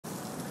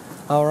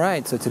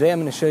Alright, so today I'm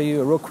going to show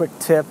you a real quick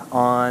tip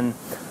on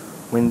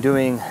when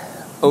doing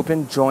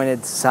open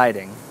jointed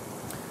siding,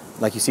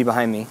 like you see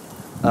behind me,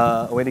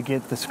 a way to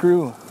get the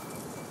screw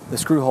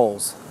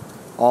holes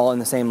all in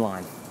the same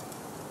line.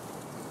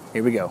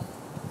 Here we go.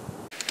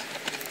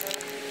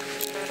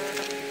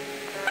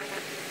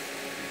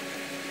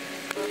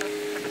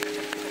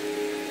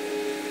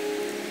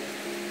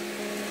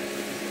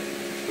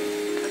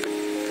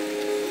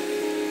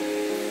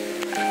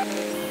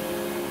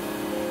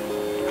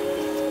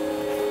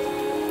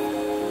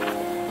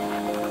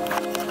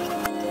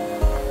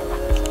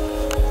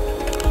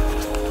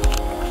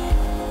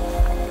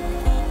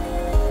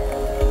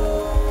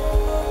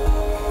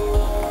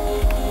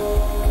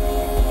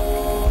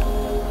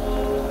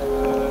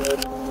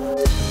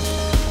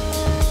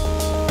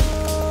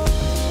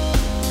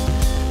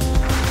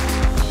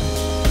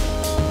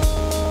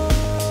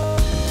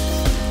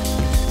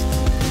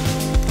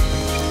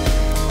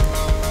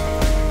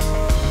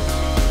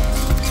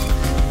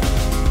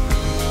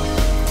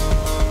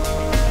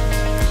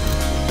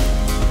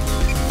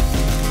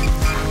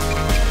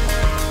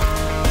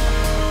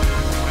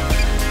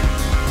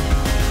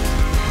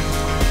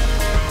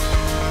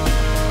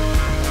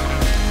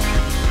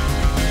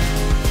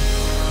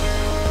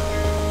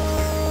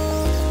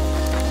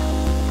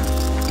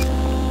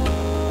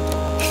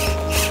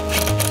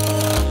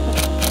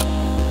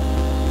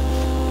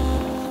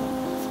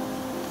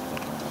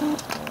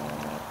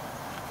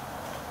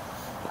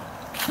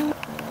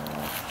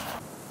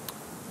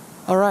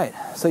 Alright,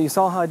 so you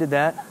saw how I did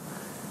that.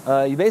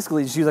 You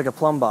basically just use like a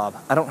plumb bob.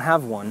 I don't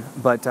have one,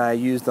 but I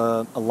used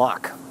a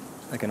lock,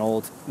 like an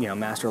old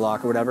master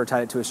lock or whatever,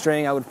 tied it to a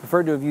string. I would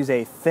prefer to have used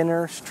a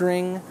thinner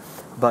string,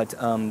 but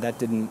that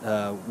didn't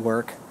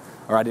work,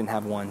 or I didn't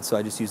have one, so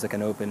I just used like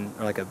an open,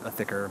 or like a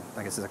thicker,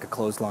 I guess it's like a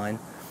closed line.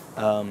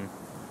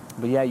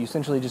 But yeah, you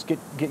essentially just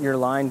get your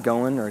line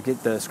going, or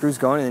get the screws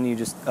going, and then you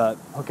just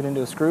hook it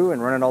into a screw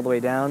and run it all the way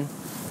down,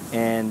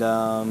 and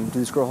do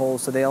the screw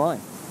holes so they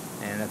align.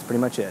 And that's pretty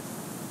much it.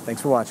 Thanks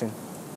for watching.